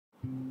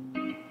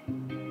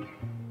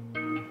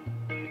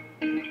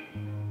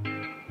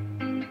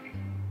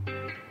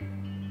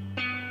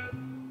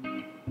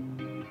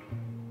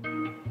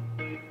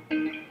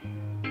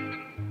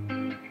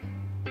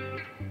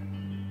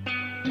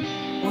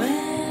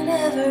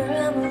Whenever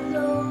I'm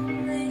alone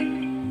with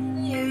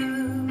you,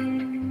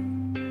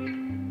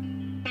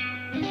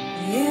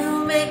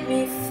 you make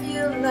me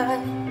feel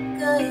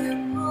like I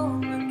am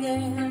home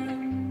again.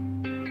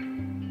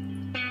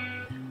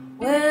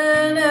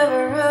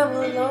 Whenever I'm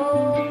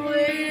alone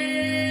with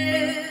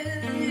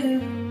you,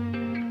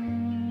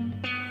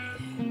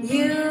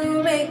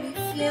 you make me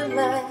feel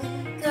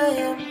like I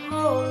am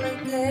whole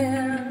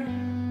again.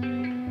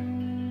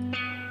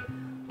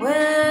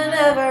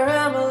 Whenever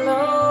I'm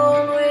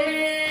alone with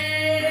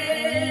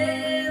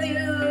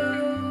you,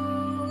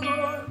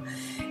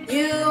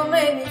 you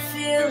make me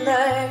feel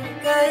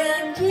like I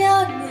am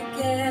young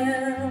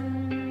again.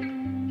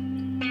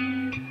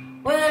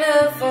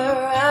 Whenever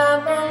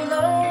I'm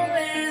alone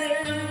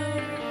with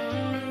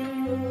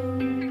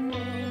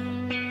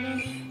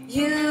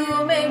you,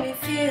 you make me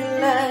feel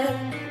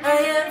like I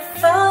am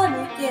fun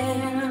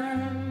again.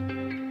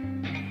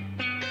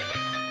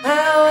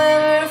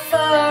 However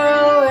far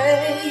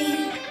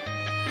away,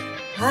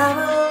 I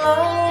will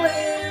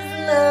always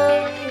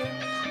love you.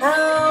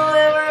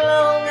 However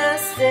long I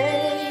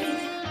stay,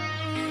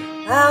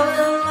 I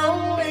will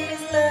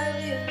always love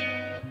you.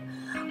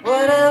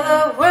 Whatever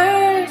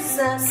words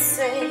I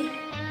say,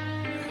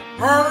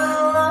 I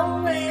will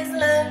always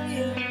love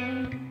you.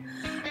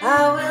 I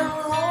will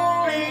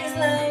always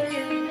love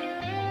you.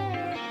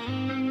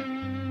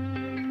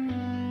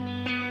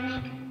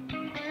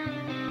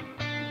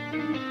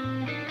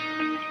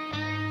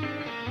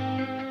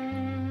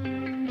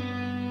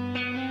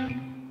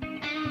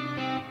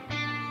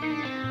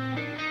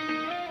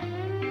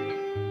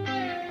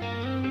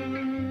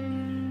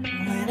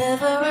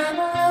 Whenever I'm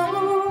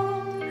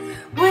alone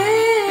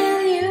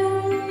with you,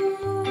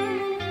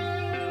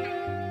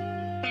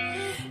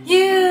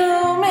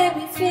 you make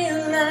me feel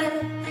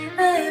like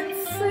I am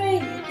free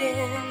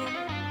again.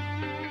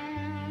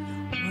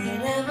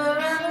 Whenever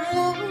I'm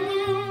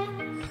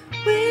alone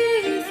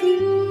with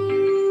you,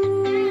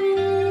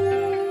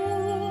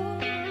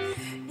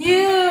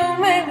 you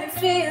make me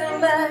feel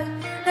like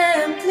I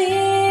am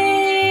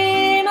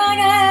clean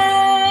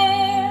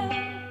again.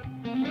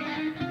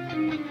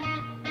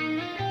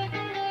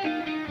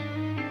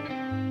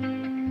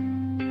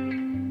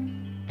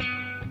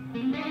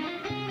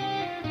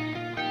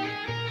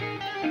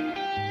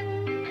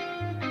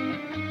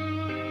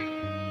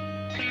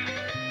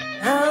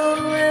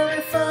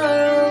 However far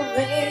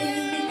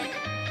away,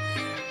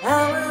 I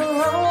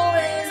will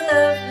always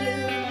love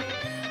you.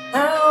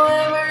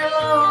 However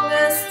long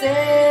I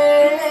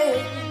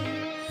stay,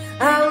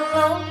 I will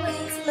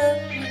always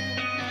love you.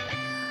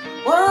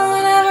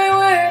 Whatever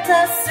words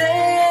I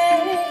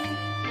say,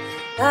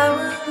 I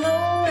will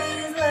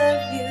always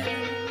love you.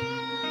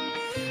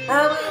 I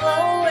will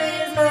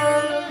always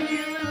love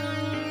you.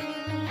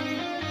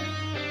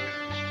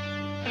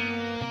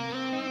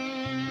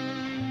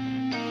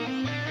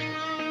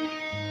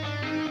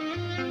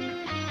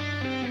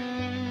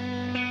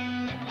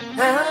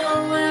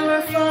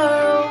 However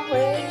far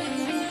away,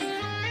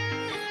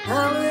 I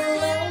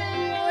will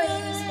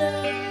always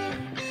love you.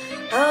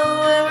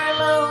 However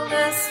long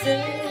I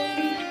stay,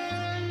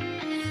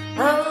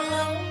 I will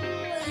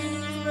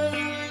always love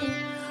you.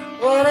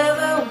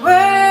 Whatever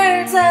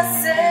words I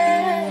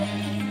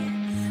say,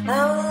 I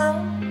will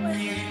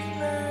always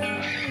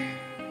love you.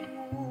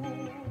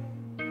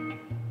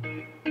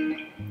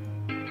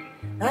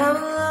 I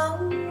will